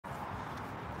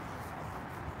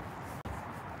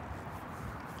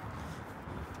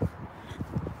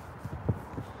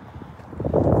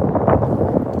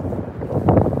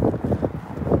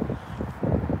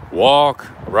Walk,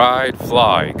 ride,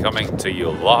 fly, coming to you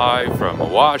live from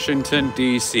Washington,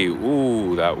 D.C.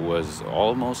 Ooh, that was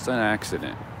almost an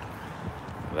accident.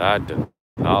 That did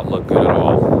not look good at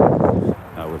all.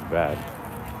 That was bad.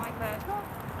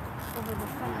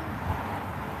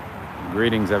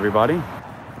 Greetings, everybody.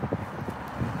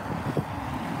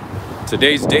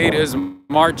 Today's date is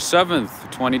March 7th,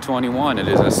 2021. It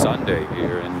is a Sunday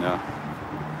here in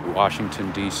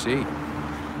Washington, D.C.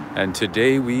 And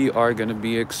today we are going to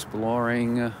be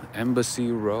exploring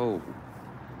Embassy Row.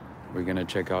 We're going to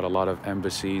check out a lot of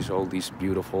embassies, all these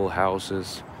beautiful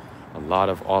houses, a lot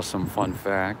of awesome fun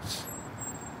facts.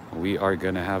 We are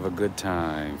going to have a good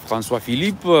time. Francois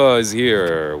Philippe is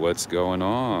here. What's going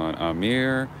on?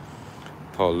 Amir,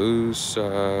 Paulus,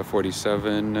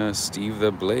 47, Steve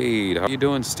the Blade. How you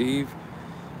doing, Steve?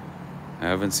 I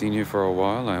haven't seen you for a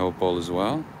while. I hope all is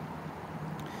well.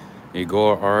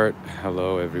 Igor Art,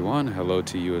 hello everyone. Hello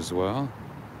to you as well.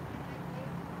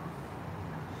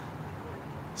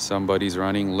 Somebody's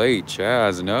running late.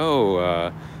 Chaz,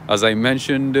 no. As I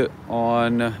mentioned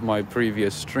on my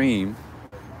previous stream,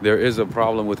 there is a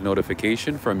problem with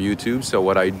notification from YouTube. So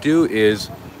what I do is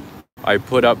I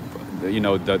put up, you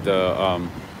know, the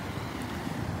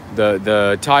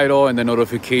title and the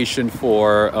notification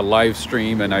for a live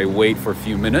stream, and I wait for a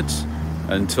few minutes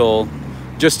until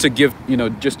just to give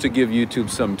YouTube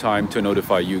some time to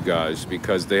notify you guys,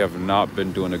 because they have not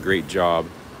been doing a great job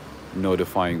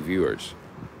notifying viewers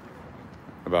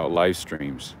about live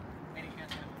streams.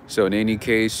 So in any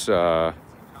case, that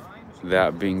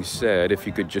being said, if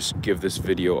you could just give this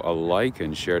video a like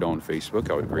and share it on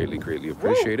Facebook, I would greatly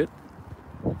appreciate it.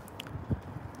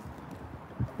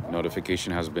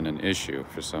 Notification has been an issue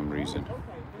for some reason.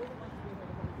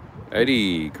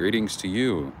 Eddie, greetings to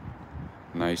you.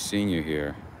 Nice seeing you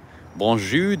here.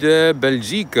 Bonjour de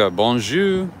Belgique.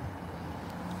 Bonjour.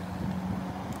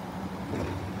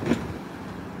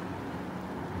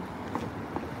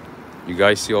 You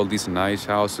guys see all these nice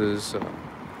houses,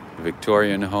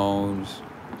 Victorian homes,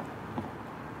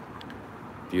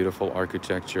 beautiful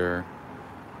architecture.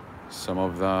 Some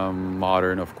of them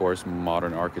modern, of course,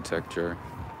 modern architecture.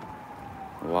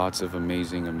 Lots of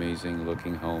amazing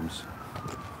looking homes.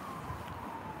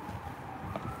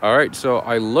 All right, so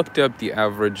I looked up the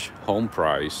average home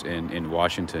price in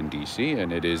Washington, D.C.,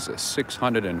 and it is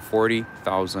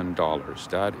 $640,000.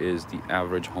 That is the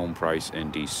average home price in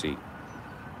D.C.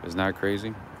 Isn't that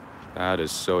crazy? That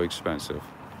is so expensive.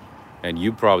 And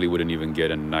you probably wouldn't even get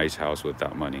a nice house with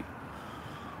that money.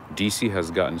 D.C.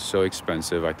 has gotten so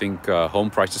expensive. I think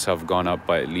home prices have gone up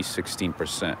by at least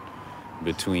 16%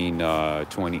 between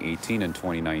 2018 and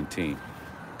 2019.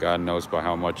 God knows by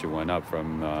how much it went up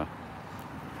from...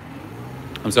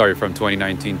 from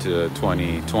 2019 to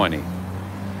 2020.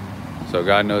 So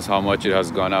God knows how much it has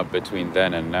gone up between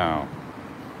then and now.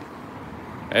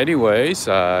 Anyways,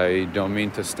 I don't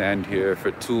mean to stand here for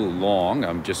too long.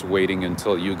 I'm just waiting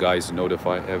until you guys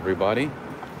notify everybody.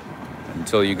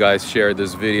 Until you guys share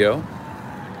this video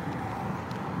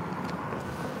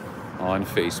on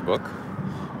Facebook.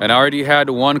 And I already had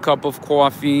one cup of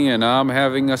coffee and I'm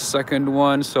having a second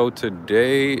one. So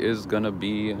today is gonna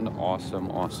be an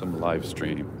awesome live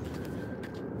stream.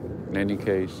 In any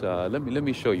case, let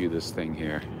me show you this thing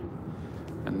here.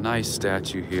 A nice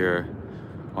statue here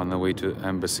on the way to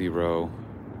Embassy Row.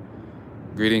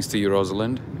 Greetings to you,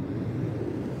 Rosalind.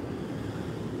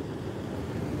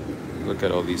 Look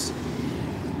at all these.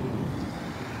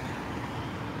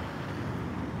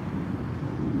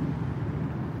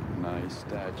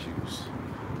 Statues.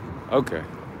 Okay.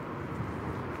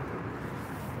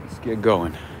 Let's get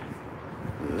going.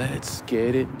 Let's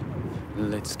get it.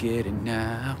 Let's get it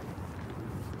now.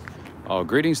 Oh,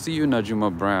 greetings to you, Najuma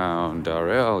Brown.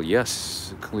 Darrell,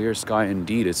 yes, clear sky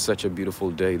indeed. It's such a beautiful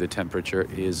day. The temperature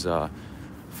is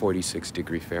 46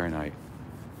 degrees Fahrenheit.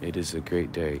 It is a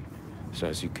great day. So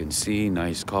as you can see,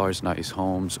 nice cars, nice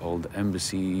homes. All the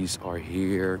embassies are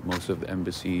here. Most of the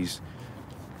embassies.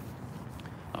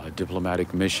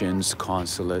 Diplomatic missions,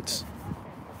 consulates.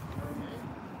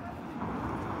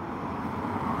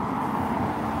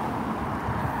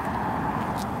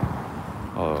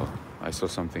 Oh, I saw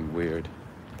something weird.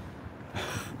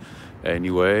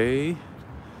 Anyway,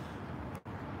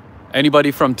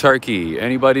 anybody from Turkey?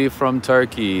 Anybody from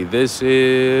Turkey? This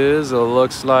is,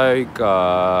 looks like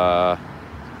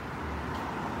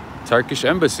Turkish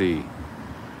embassy.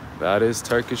 That is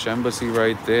Turkish embassy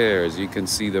right there. As you can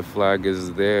see, the flag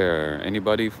is there.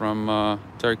 Anybody from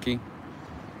Turkey?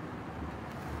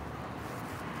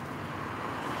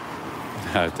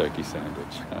 Turkey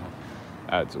sandwich.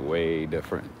 That's way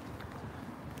different.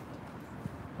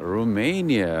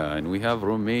 Romania, and we have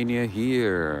Romania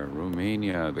here.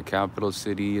 Romania, the capital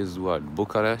city is what?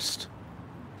 Bucharest?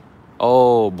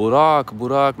 Oh, Burak,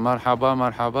 marhaba,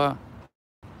 marhaba.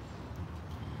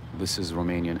 This is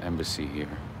Romanian embassy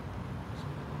here.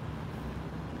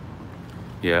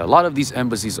 Yeah, a lot of these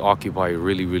embassies occupy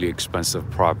really, really expensive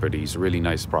properties, really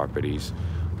nice properties.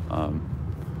 Um,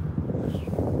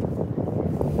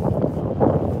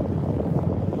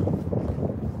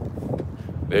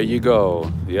 there you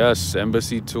go. Yes,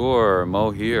 embassy tour,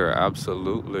 Mo here,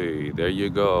 absolutely. There you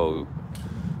go.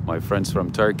 My friends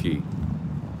from Turkey.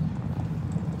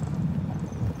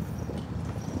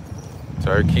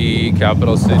 Turkey,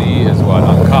 capital city is what?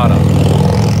 Ankara.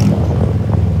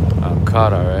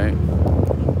 Ankara, right?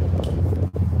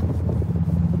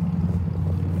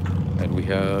 And we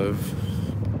have...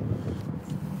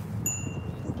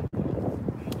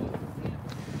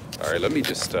 All right, let me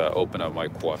just open up my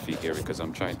coffee here because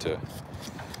I'm trying to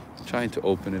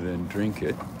open it and drink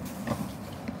it.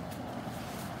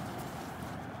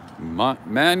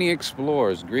 Manny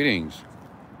Explores, greetings.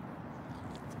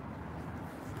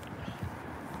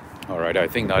 All right, I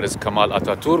think that is Kemal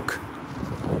Atatürk,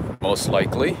 most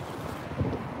likely.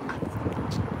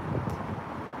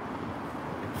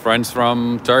 Friends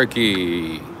from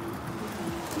Turkey.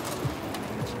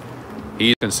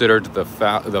 He's considered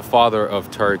the father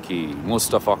of Turkey,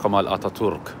 Mustafa Kemal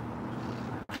Atatürk.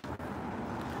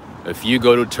 If you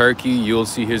go to Turkey, you'll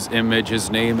see his image, his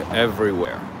name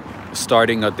everywhere,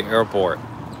 starting at the airport.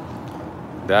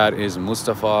 That is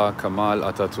Mustafa Kemal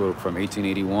Atatürk from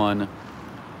 1881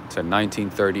 to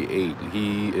 1938.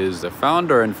 He is the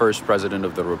founder and first president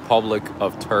of the Republic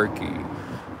of Turkey.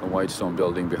 The white stone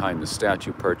building behind the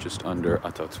statue purchased under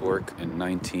Atatürk in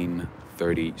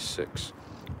 1936.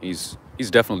 He's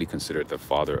definitely considered the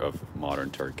father of modern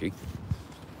Turkey.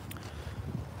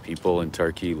 People in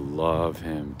Turkey love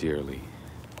him dearly.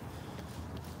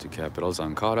 Two capitals,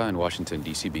 Ankara and Washington,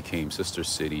 D.C. became sister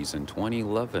cities in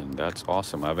 2011. That's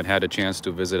awesome. I haven't had a chance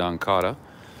to visit Ankara,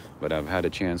 but I've had a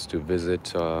chance to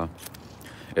visit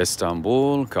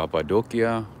Istanbul,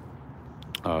 Cappadocia,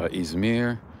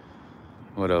 Izmir,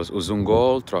 what else?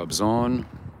 Uzungol, Trabzon,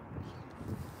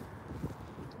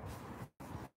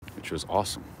 which was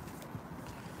awesome.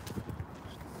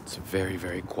 It's a very,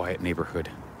 very quiet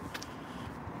neighborhood.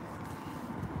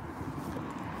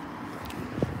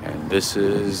 And this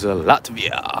is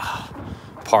Latvia,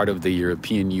 part of the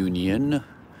European Union.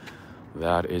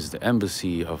 That is the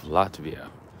embassy of Latvia.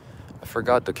 I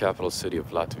forgot the capital city of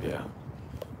Latvia,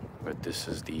 but this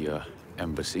is the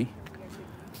embassy.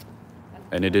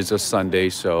 And it is a Sunday,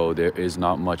 so there is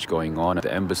not much going on at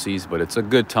the embassies, but it's a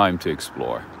good time to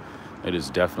explore. It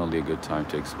is definitely a good time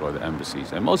to explore the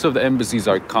embassies. And most of the embassies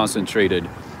are concentrated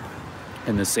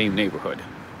in the same neighborhood.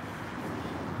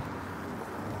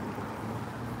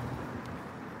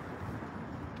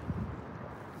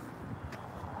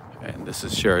 And this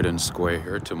is Sheridan Square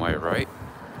here to my right.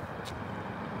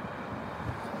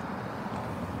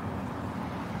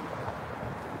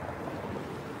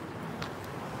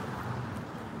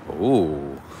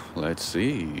 Oh, let's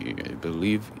see. I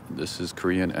believe this is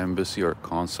Korean embassy or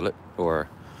consulate or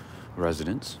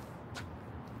residence.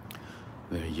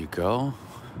 There you go.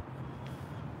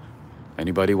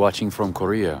 Anybody watching from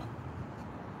Korea?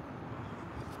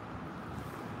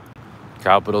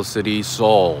 Capital city,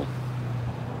 Seoul.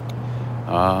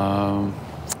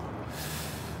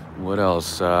 What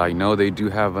else? I know they do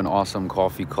have an awesome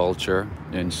coffee culture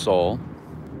in Seoul.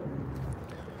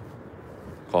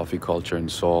 Coffee culture in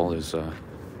Seoul is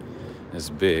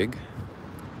big.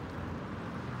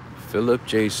 Philip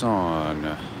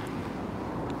Jason.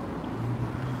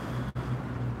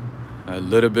 A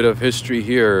little bit of history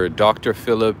here. Dr.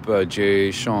 Philip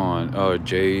Jason,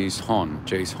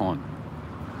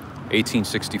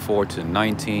 1864 to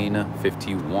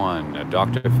 1951.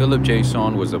 Dr. Philip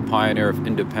Jason was a pioneer of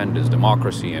independence,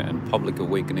 democracy, and public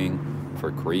awakening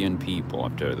for Korean people.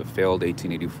 After the failed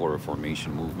 1884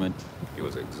 Reformation movement, he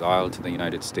was exiled to the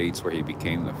United States, where he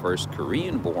became the first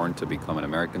Korean-born to become an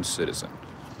American citizen.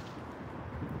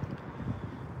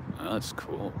 That's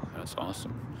cool. That's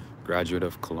awesome. Graduate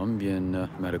of Columbian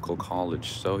Medical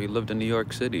College. So he lived in New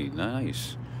York City.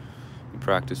 Nice. He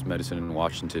practiced medicine in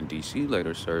Washington, D.C.,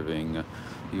 later serving the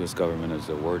U.S. government as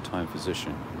a wartime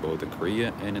physician, both in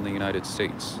Korea and in the United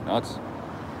States. That's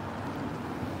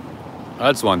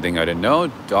one thing I didn't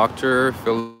know. Dr.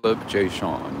 Philip J.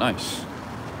 Sean. Nice.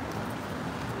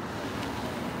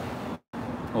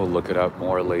 We'll look it up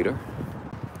more later.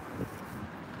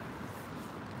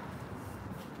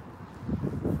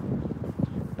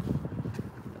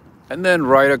 And then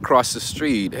right across the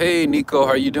street, hey Nico,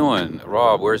 how you doing?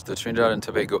 Rob, where's the Trinidad and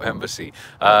Tobago embassy?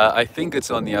 I think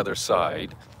it's on the other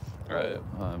side. I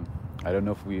don't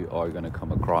know if we are gonna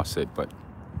come across it, but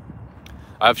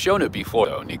I've shown it before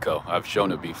though, Nico. I've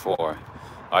shown it before.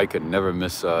 I could never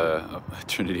miss a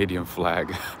Trinidadian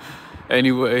flag.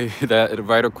 Anyway, that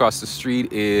right across the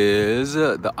street is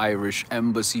the Irish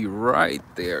embassy right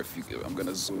there. If you give, I'm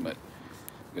gonna zoom it.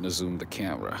 I'm gonna zoom the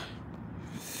camera.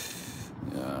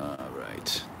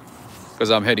 Right.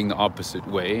 Because I'm heading the opposite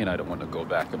way and I don't want to go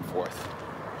back and forth.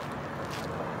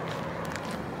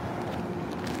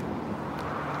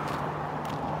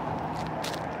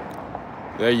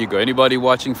 There you go. Anybody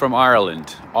watching from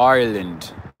Ireland?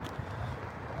 Ireland.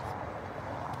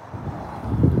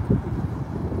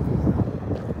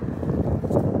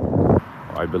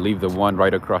 I believe the one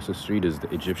right across the street is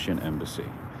the Egyptian embassy.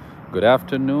 Good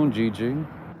afternoon, Gigi.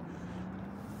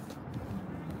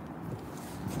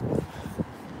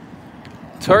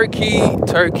 Turkey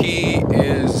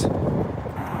is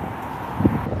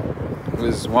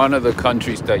one of the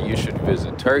countries that you should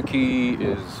visit. Turkey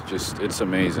is just, it's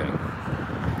amazing.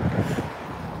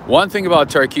 One thing about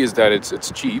Turkey is that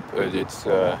it's cheap. It's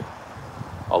a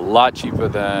lot cheaper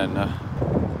than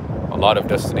a lot of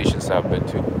destinations I've been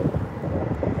to.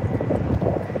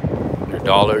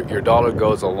 Your dollar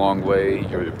goes a long way.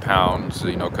 Your pounds,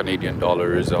 you know, Canadian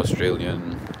dollars,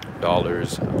 Australian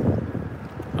dollars,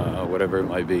 whatever it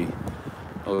might be,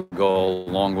 it'll go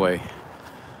a long way.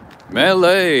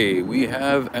 Malay, we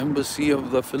have Embassy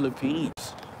of the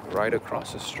Philippines right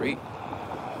across the street.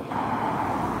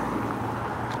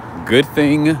 Good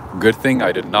thing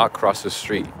I did not cross the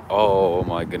street. Oh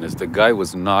my goodness, the guy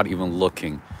was not even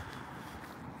looking.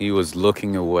 He was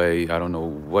looking away. I don't know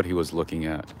what he was looking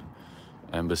at.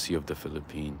 Embassy of the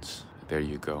Philippines. There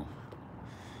you go.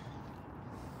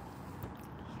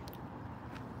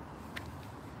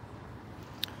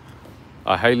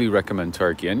 I highly recommend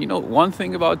Turkey. And you know, one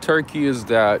thing about Turkey is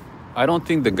that I don't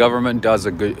think the government does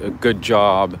a good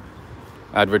job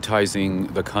advertising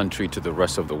the country to the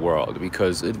rest of the world,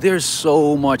 because there's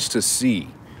so much to see.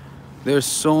 There's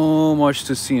so much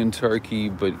to see in Turkey,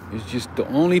 but it's just the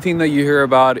only thing that you hear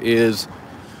about is,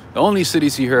 the only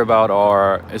cities you hear about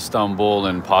are Istanbul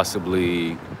and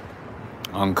possibly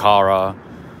Ankara,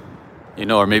 you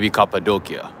know, or maybe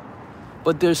Cappadocia.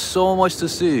 But there's so much to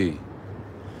see.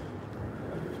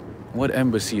 What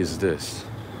embassy is this?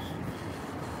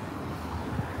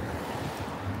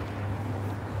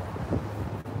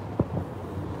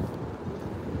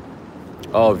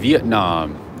 Oh,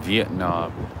 Vietnam.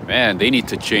 Man, they need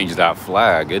to change that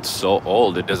flag. It's so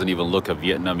old, it doesn't even look a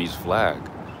Vietnamese flag.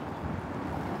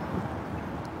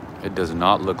 It does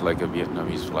not look like a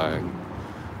Vietnamese flag.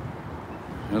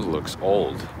 It looks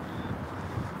old.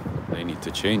 They need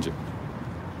to change it.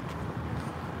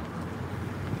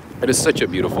 It is such a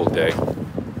beautiful day.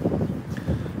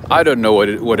 I don't know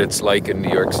what it's like in New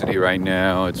York City right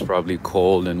now. It's probably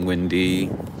cold and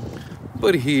windy.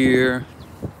 But here,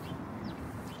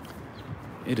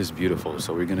 it is beautiful.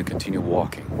 So we're going to continue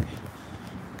walking.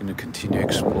 We're going to continue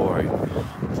exploring.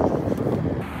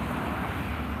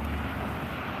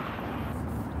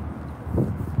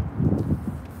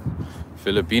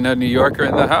 Filipina New Yorker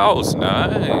in the house.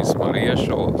 Nice. Maria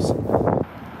Scholz.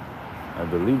 I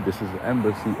believe this is the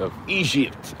Embassy of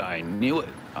Egypt. I knew it.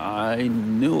 I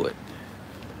knew it.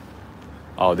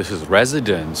 Oh, this is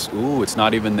residence. Ooh, it's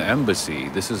not even the embassy.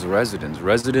 This is residence.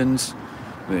 Residence,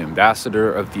 the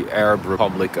ambassador of the Arab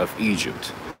Republic of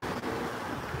Egypt.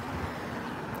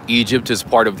 Egypt is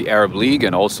part of the Arab League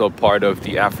and also part of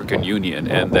the African Union.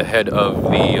 And the head of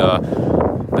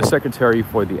the secretary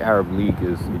for the Arab League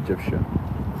is Egyptian.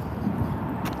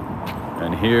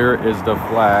 And here is the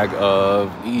flag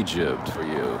of Egypt for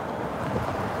you.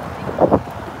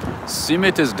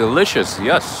 Simit is delicious.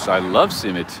 Yes, I love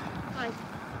simit.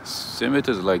 Simit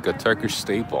is like a Turkish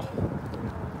staple.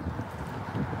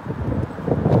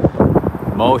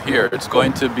 Mo here. It's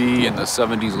going to be in the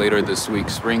 70s later this week.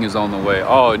 Spring is on the way.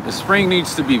 Oh, the spring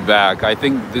needs to be back. I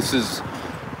think this is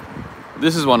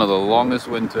one of the longest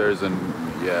winters and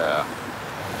yeah,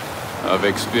 I've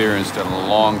experienced in a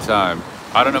long time.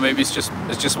 I don't know, maybe it's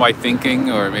just my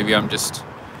thinking, or maybe I'm just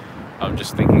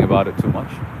thinking about it too much.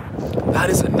 That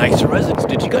is a nice residence.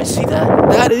 Did you guys see that?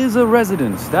 That is a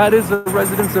residence. That is the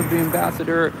residence of the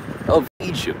ambassador of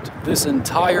Egypt. This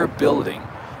entire building.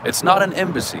 It's not an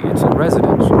embassy, it's a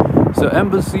residence. So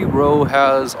Embassy Row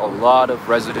has a lot of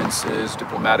residences,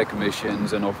 diplomatic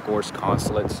missions, and of course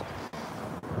consulates.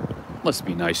 Must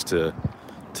be nice to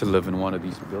live in one of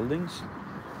these buildings.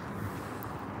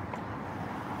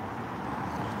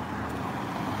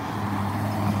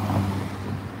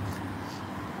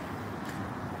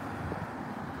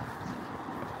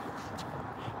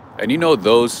 And you know,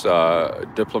 those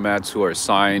diplomats who are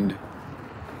assigned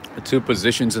to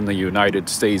positions in the United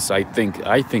States, I think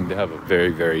they have a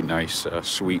very, very nice,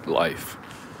 sweet life.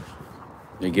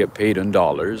 They get paid in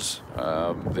dollars.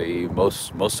 They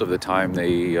most of the time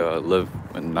they live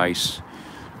in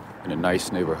a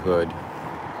nice neighborhood.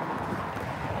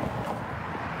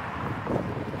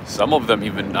 Some of them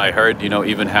even, I heard,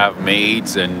 even have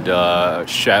maids and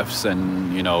chefs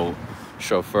and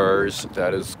chauffeurs.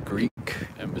 That is Greek,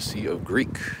 Embassy of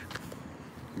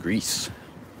Greece,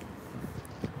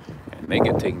 and they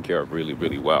get taken care of really,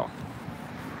 really well.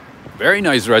 Very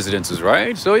nice residences,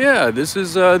 right? So yeah, this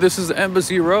is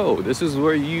Embassy Row. This is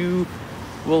where you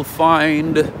will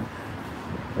find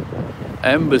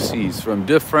embassies from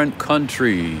different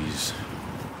countries.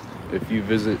 If you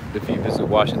visit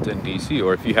Washington, D.C.,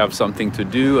 or if you have something to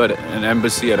do at an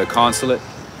embassy, at a consulate,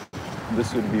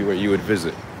 this would be where you would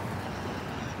visit.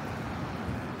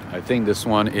 I think this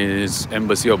one is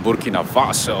Embassy of Burkina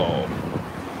Faso.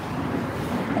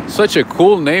 Such a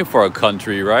cool name for a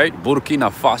country, right? Burkina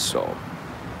Faso.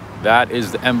 That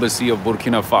is the Embassy of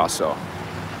Burkina Faso.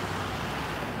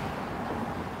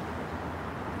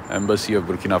 Embassy of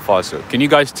Burkina Faso. Can you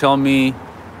guys tell me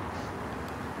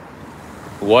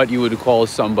what you would call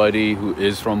somebody who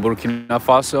is from Burkina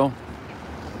Faso?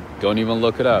 Don't even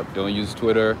look it up. Don't use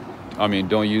Twitter.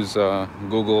 Don't use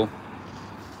Google.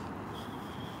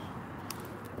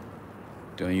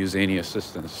 Don't use any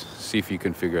assistance. See if you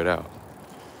can figure it out.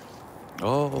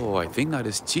 Oh, I think that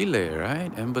is Chile,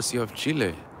 right? Embassy of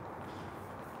Chile.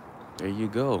 There you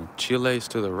go. Chile is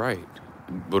to the right.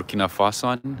 Burkina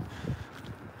Faso.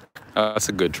 That's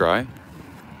a good try.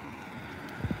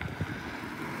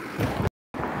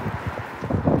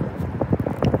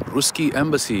 Ruski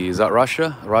Embassy. Is that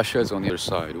Russia? Russia is on the other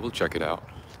side. We'll check it out.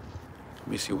 Let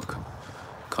me see what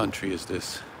country is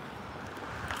this.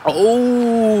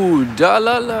 Oh,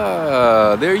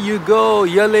 Dalala. There you go.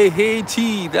 Yele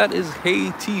Haiti. That is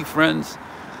Haiti, friends.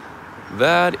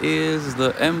 That is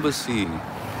the embassy.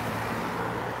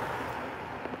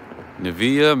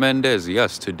 Navia Mendez.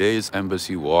 Yes, today's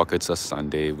embassy walk. It's a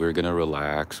Sunday. We're going to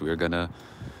relax. We're going to,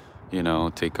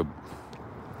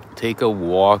 take a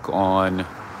walk on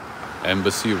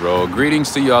Embassy Row.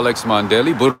 Greetings to you, Alex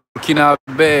Mandeli.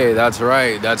 Burkinabe, that's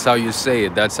right. That's how you say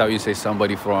it. That's how you say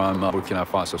somebody from Burkina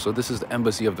Faso. So this is the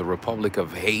Embassy of the Republic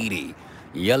of Haiti.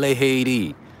 Yele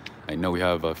Haiti. I know we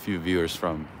have a few viewers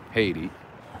from Haiti.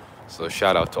 So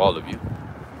shout out to all of you.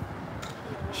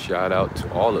 Shout out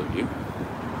to all of you.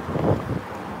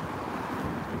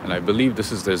 And I believe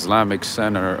this is the Islamic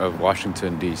Center of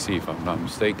Washington, D.C., if I'm not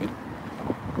mistaken.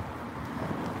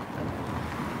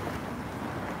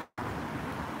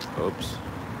 Oops.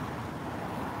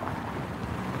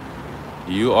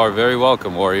 You are very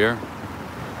welcome, warrior.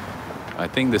 I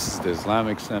think this is the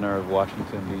Islamic Center of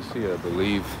Washington, D.C., I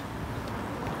believe.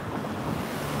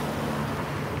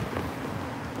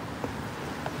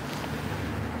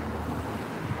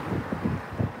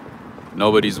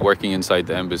 Nobody's working inside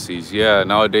the embassies. Yeah,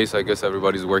 nowadays, I guess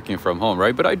everybody's working from home,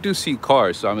 right? But I do see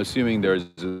cars, so I'm assuming there's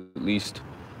at least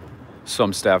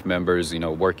some staff members,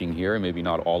 working here. Maybe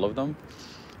not all of them.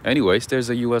 Anyways, there's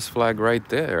a U.S. flag right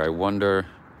there. I wonder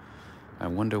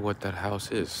what that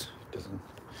house is.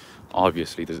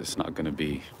 Obviously, it's not going to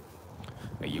be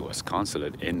a U.S.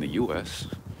 consulate in the U.S.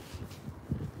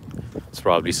 It's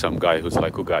probably some guy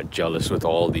who got jealous with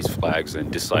all these flags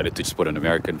and decided to just put an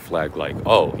American flag, like,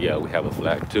 oh, yeah, we have a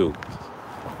flag too.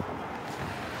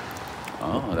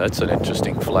 Oh, that's an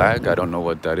interesting flag. I don't know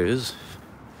what that is.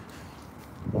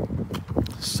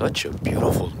 Such a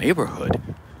beautiful neighborhood.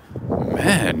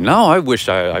 Man, now I wish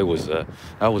I was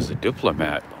a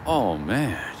diplomat. Oh,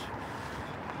 man.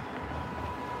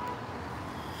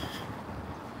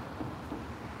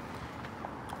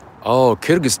 Oh,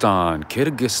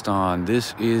 Kyrgyzstan.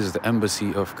 This is the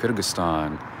Embassy of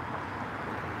Kyrgyzstan.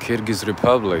 Kyrgyz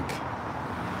Republic.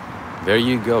 There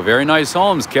you go. Very nice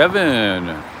homes, Kevin.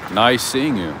 Nice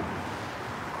seeing you.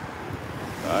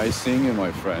 Nice seeing you,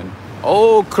 my friend.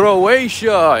 Oh,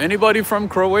 Croatia. Anybody from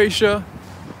Croatia?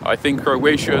 I think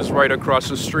Croatia is right across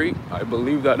the street. I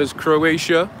believe that is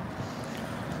Croatia.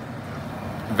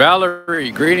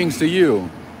 Valerie, greetings to you.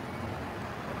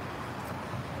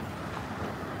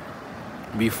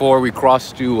 Before we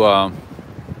cross to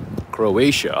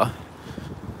Croatia,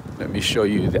 let me show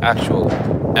you the actual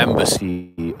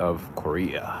embassy of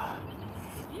Korea.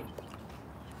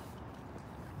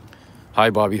 Hi,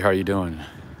 Bobby. How are you doing?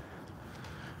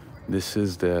 This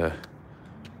is the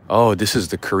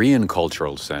Korean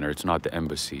Cultural Center. It's not the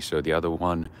embassy. So the other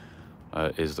one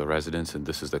is the residence, and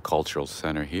this is the cultural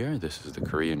center here. This is the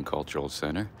Korean Cultural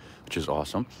Center, which is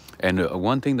awesome. And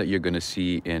one thing that you're going to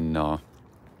see in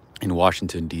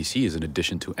Washington, D.C. is in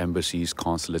addition to embassies,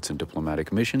 consulates, and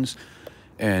diplomatic missions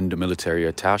and military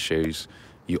attaches,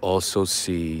 you also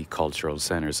see cultural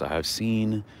centers. I have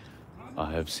seen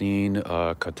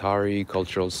Qatari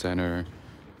Cultural Center,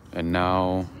 and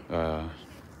now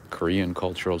Korean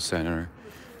Cultural Center.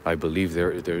 I believe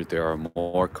there are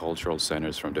more cultural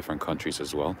centers from different countries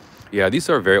as well. Yeah, these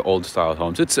are very old style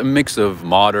homes. It's a mix of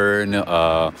modern,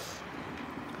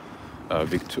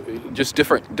 just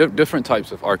different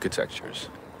types of architectures.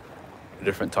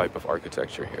 Different type of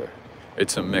architecture here.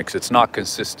 It's a mix. It's not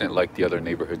consistent like the other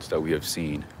neighborhoods that we have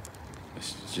seen.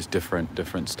 It's just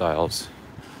different styles,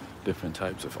 different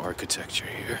types of architecture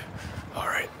here. All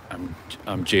right, I'm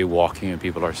jaywalking and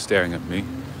people are staring at me,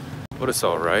 but it's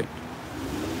all right.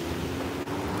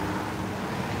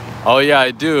 Oh yeah, I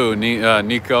do,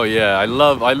 Nico. Yeah, I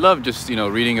love just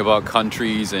reading about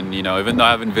countries, and even though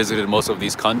I haven't visited most of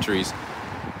these countries,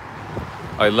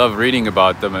 I love reading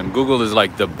about them. And Google is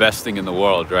like the best thing in the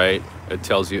world, right? It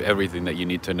tells you everything that you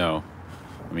need to know.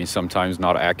 I mean, sometimes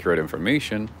not accurate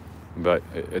information, but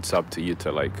it's up to you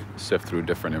to like sift through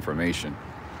different information.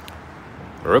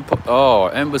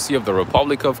 Embassy of the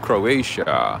Republic of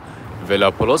Croatia,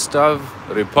 Velopolostav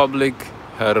Republic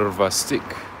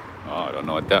Hrvatske. Oh, I don't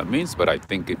know what that means, but I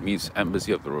think it means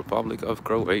Embassy of the Republic of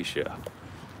Croatia.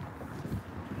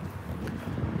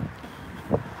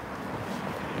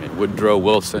 And Woodrow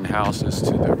Wilson House is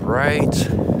to the right,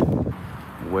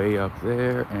 way up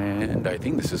there, and I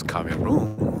think this is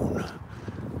Cameroon.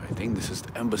 I think this is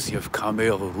the Embassy of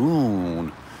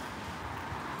Cameroon.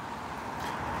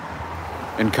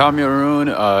 In Cameroon,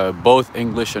 both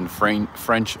English and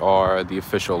French are the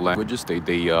official languages.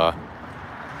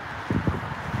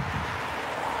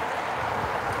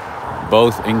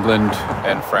 Both England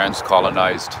and France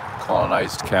colonized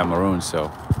Cameroon, so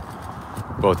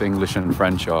both English and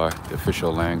French are the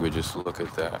official languages. Look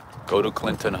at that. Go to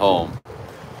Clinton home.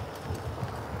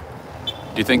 Do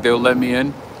you think they'll let me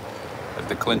in at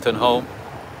the Clinton home?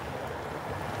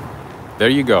 There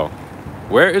you go.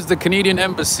 Where is the Canadian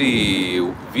Embassy?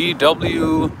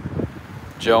 VW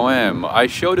Joam. I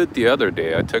showed it the other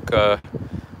day. I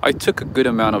took a good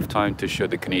amount of time to show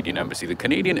the Canadian Embassy. The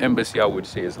Canadian Embassy, I would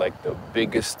say, is like the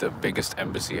biggest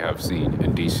embassy I've seen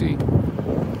in DC.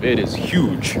 It is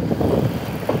huge.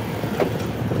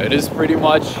 It is pretty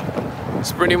much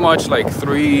like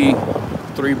three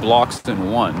blocks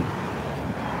in one.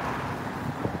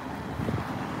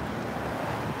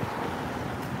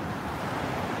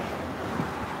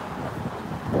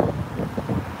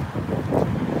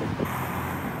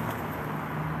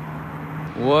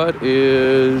 What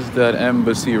is that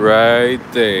embassy right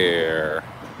there?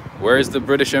 Where is the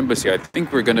British Embassy? I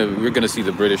think we're gonna see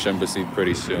the British Embassy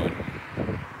pretty soon.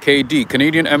 KD,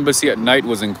 Canadian Embassy at night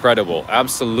was incredible.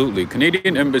 Absolutely,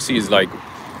 Canadian Embassy is like,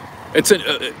 it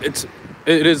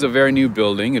is a very new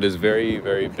building. It is very,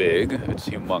 very big. It's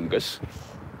humongous,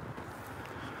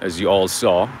 as you all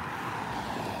saw.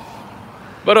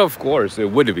 But of course, it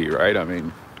would be, right? I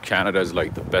mean, Canada is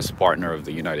like the best partner of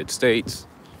the United States.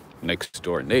 Next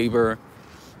door neighbor,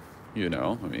 I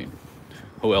mean,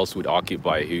 who else would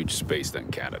occupy a huge space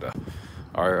than Canada?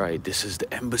 All right, this is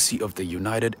the Embassy of the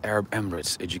United Arab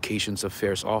Emirates Education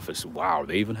Affairs Office. Wow,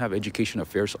 they even have Education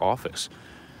Affairs Office.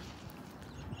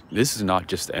 This is not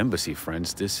just the embassy,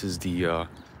 friends. This is the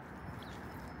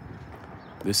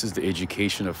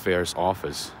Education Affairs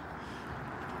Office.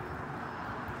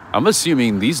 I'm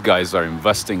assuming these guys are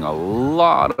investing a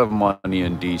lot of money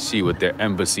in DC with their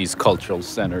embassies, cultural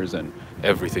centers, and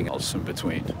everything else in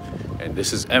between. And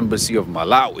this is Embassy of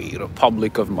Malawi,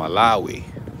 Republic of Malawi.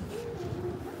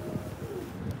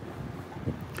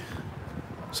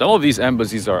 Some of these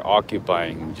embassies are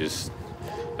occupying just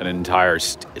an entire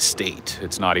estate.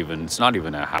 It's not even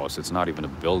a house. It's not even a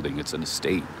building. It's an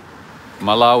estate.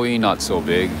 Malawi, not so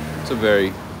big. It's a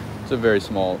very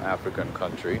small African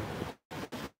country.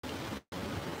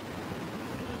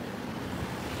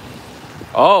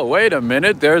 Oh, wait a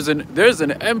minute. There's an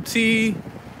empty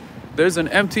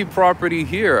property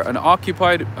here, an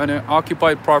occupied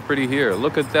property here.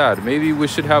 Look at that. Maybe we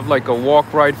should have like a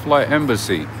walk, ride, fly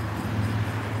embassy.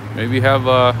 Maybe have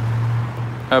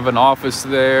an office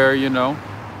there, You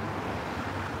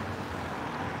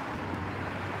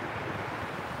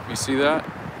see that?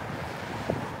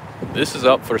 This is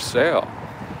up for sale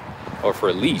or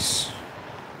for lease.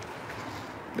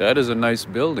 That is a nice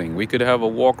building. We could have a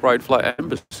walk, ride, fly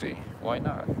embassy. Why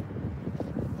not?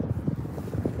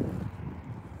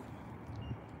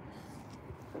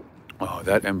 Oh,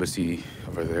 that embassy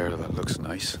over there. That looks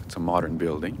nice. It's a modern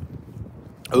building.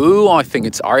 Oh, I think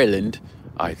it's Ireland.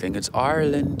 I think it's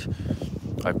Ireland.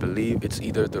 I believe it's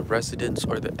either the residence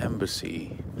or the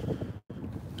embassy.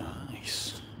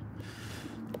 Nice.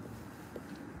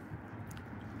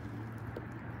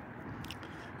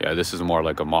 Yeah, this is more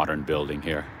like a modern building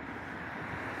here.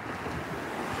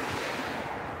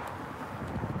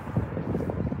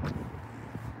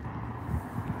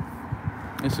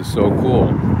 This is so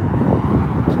cool.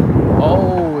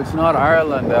 Oh, it's not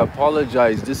Ireland. I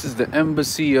apologize. This is the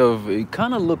embassy of... It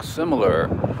kind of looks similar,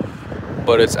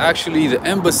 but it's actually the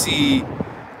embassy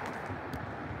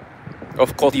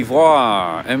of Côte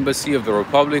d'Ivoire. Embassy of the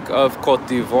Republic of Côte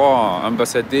d'Ivoire.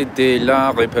 Ambassade de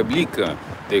la République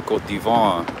de Côte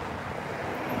d'Ivoire.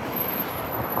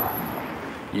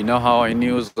 You know how I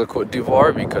knew it was the Côte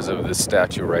d'Ivoire? Because of this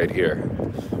statue right here.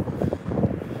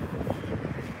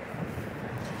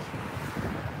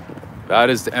 That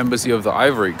is the embassy of the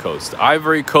Ivory Coast. The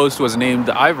Ivory Coast was named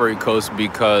the Ivory Coast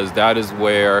because that is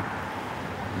where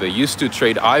they used to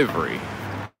trade ivory.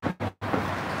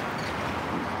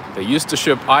 They used to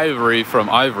ship ivory from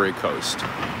Ivory Coast.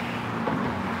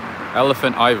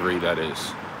 Elephant ivory, that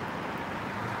is.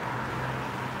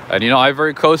 And you know,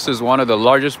 Ivory Coast is one of the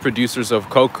largest producers of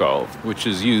cocoa, which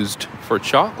is used for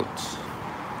chocolates.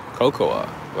 Cocoa,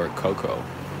 or cocoa,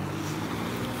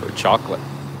 for chocolate.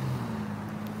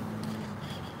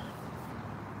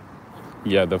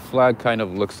 Yeah, the flag kind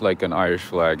of looks like an Irish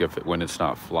flag when it's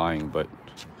not flying, but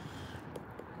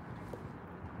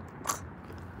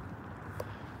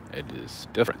it is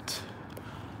different.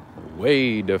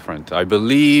 Way different. I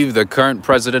believe the current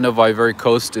president of Ivory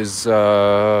Coast is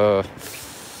Alassane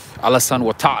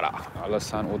Ouattara.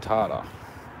 Alassane Ouattara.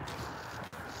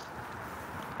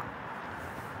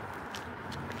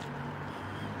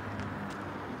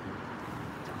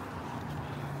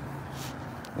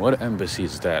 What embassy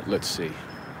is that? Let's see.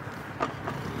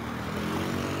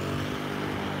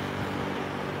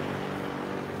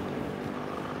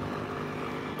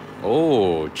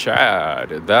 Oh,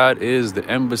 Chad. That is the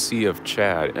embassy of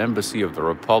Chad. Embassy of the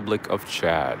Republic of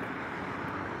Chad.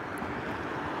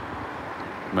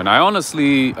 Man, I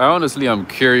honestly am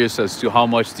curious as to how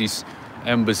much these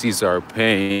embassies are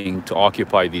paying to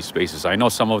occupy these spaces. I know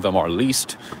some of them are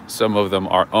leased, some of them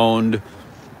are owned.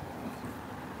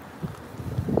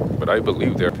 But I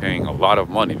believe they're paying a lot of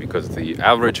money because the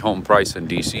average home price in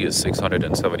DC is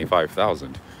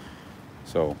 $675,000.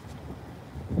 So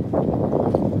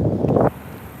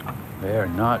they are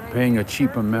not paying a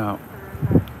cheap amount.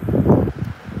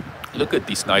 Look at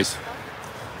these nice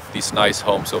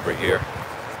homes over here.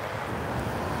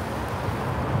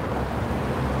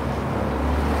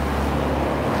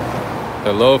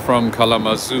 Hello from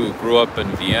Kalamazoo. Grew up in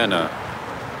Vienna.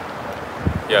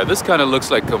 Yeah, this kind of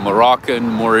looks like a Moroccan,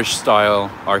 Moorish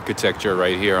style architecture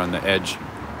right here on the edge.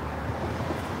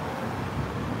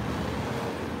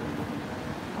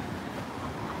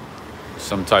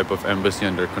 Some type of embassy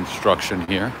under construction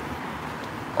here.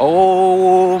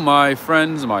 Oh, my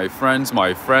friends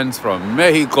from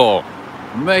Mexico.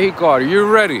 Mexico, are you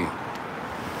ready?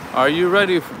 Are you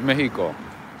ready for Mexico?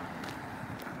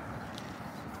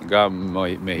 We got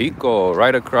Mexico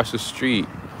right across the street.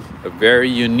 A very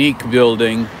unique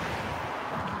building.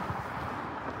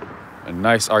 A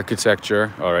nice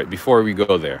architecture. All right, before we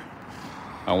go there,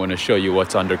 I want to show you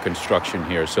what's under construction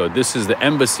here. So this is the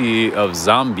embassy of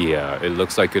Zambia. It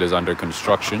looks like it is under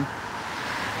construction.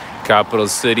 Capital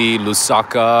city,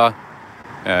 Lusaka.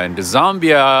 And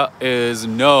Zambia is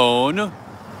known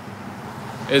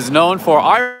for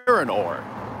iron ore.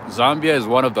 Zambia is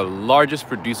one of the largest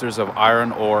producers of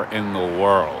iron ore in the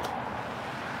world.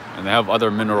 And they have other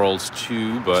minerals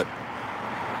too, but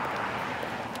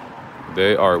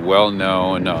they are well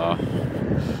known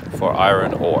for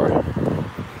iron ore.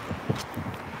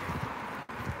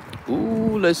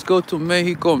 Ooh, let's go to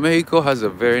Mexico. Mexico has a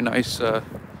very nice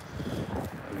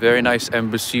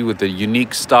embassy with a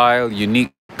unique style,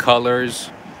 unique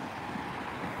colors.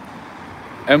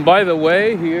 And by the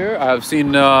way, here I've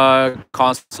seen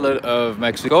Consulate of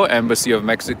Mexico, Embassy of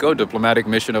Mexico, Diplomatic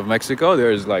Mission of Mexico.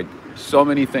 There's like so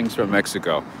many things from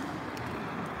Mexico.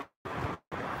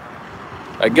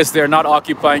 I guess they're not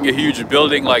occupying a huge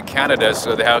building like Canada,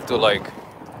 so they have to like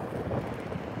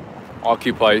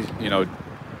occupy, you know,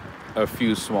 a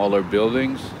few smaller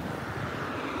buildings.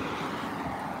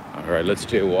 All right, let's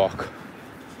jaywalk.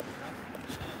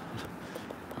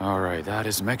 All right, that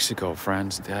is Mexico,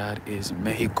 friends. That is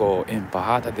Mexico,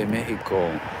 Embajada de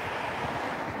Mexico.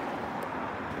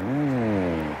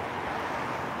 Ooh.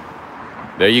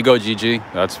 There you go, Gigi.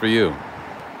 That's for you.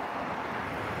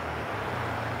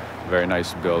 Very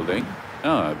nice building.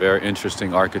 Oh, very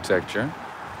interesting architecture.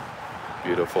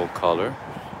 Beautiful color.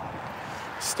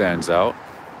 Stands out.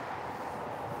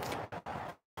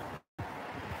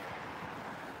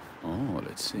 Oh,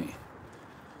 let's see.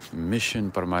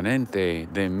 Mission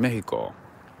Permanente de Mexico.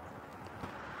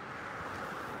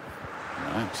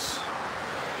 Nice.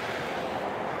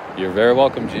 You're very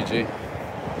welcome, Gigi.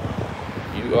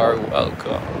 You are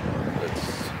welcome.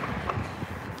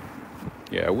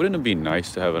 Yeah, wouldn't it be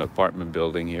nice to have an apartment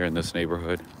building here in this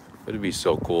neighborhood? It'd be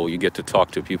so cool. You get to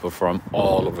talk to people from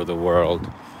all over the world.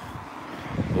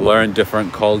 Learn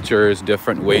different cultures,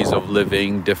 different ways of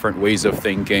living, different ways of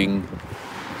thinking.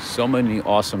 So many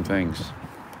awesome things.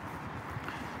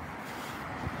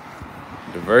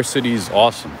 Diversity is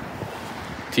awesome.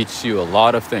 Teaches you a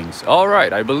lot of things. All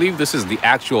right, I believe this is the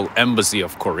actual embassy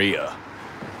of Korea.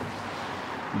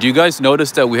 Do you guys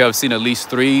notice that we have seen at least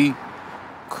 3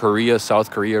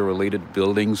 South Korea related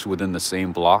buildings within the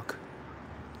same block?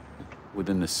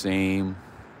 Within the same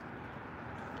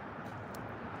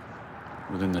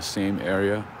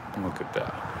area? Look at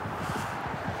that.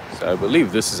 So I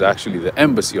believe this is actually the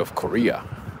embassy of Korea.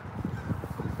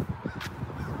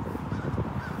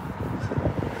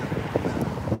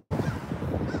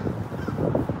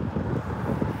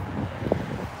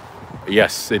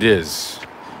 Yes, it is.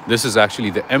 This is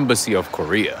actually the embassy of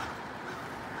Korea.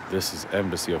 This is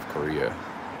embassy of Korea.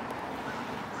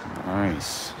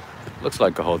 Nice. Looks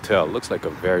like a hotel. Looks like a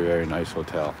very, very nice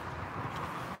hotel.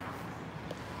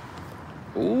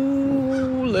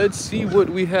 Ooh, let's see what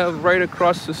we have right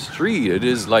across the street. It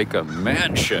is like a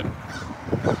mansion.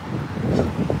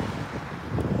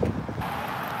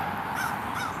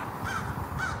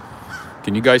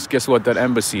 Can you guys guess what that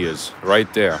embassy is?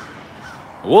 Right there.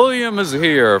 William is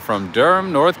here from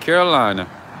Durham, North Carolina.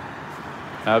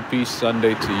 Happy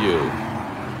Sunday to you.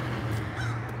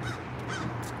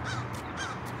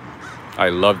 I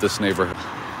love this neighborhood.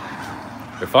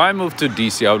 If I moved to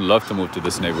DC, I would love to move to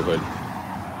this neighborhood.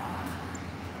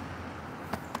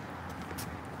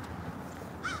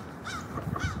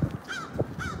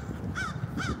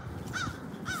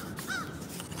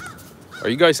 Are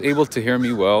you guys able to hear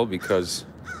me well? Because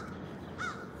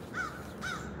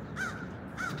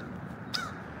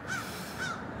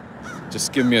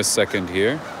just give me a second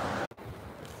here.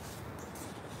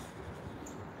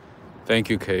 Thank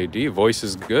you, KD. Voice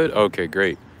is good. Okay,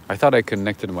 great. I thought I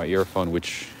connected my earphone,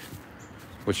 which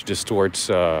distorts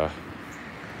the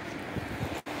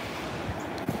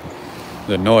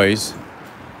noise.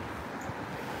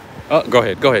 Oh, go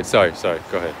ahead. Sorry.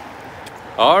 Go ahead.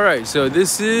 All right, so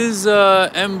this is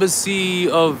Embassy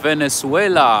of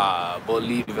Venezuela,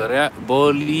 Bolivariana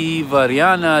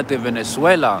de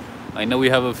Venezuela. I know we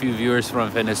have a few viewers from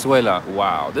Venezuela.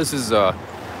 Wow, this is a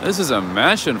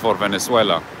mansion for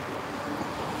Venezuela.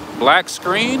 Black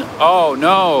screen? Oh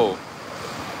no.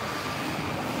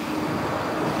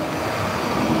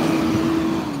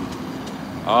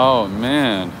 Oh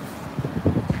man.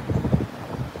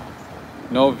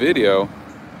 No video.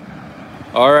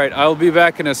 All right, I'll be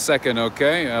back in a second,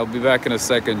 okay? I'll be back in a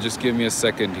second. Just give me a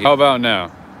second here. How about now?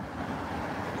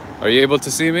 Are you able to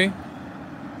see me?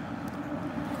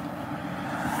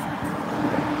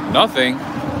 Nothing.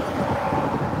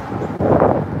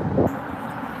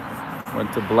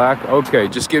 Went to black. Okay,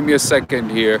 just give me a second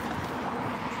here.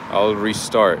 I'll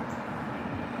restart.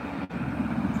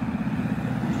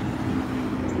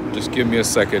 Just give me a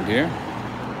second here.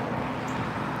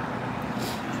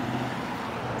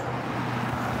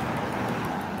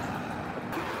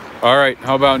 All right,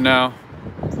 how about now?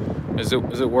 Is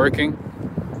it working?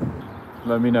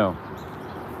 Let me know.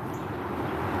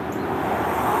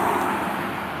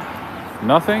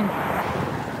 Nothing?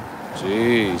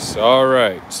 Jeez, all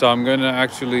right. So I'm gonna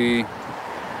actually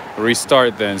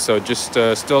restart then. So just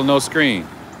still no screen.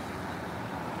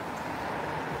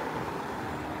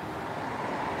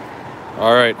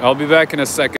 All right, I'll be back in a second.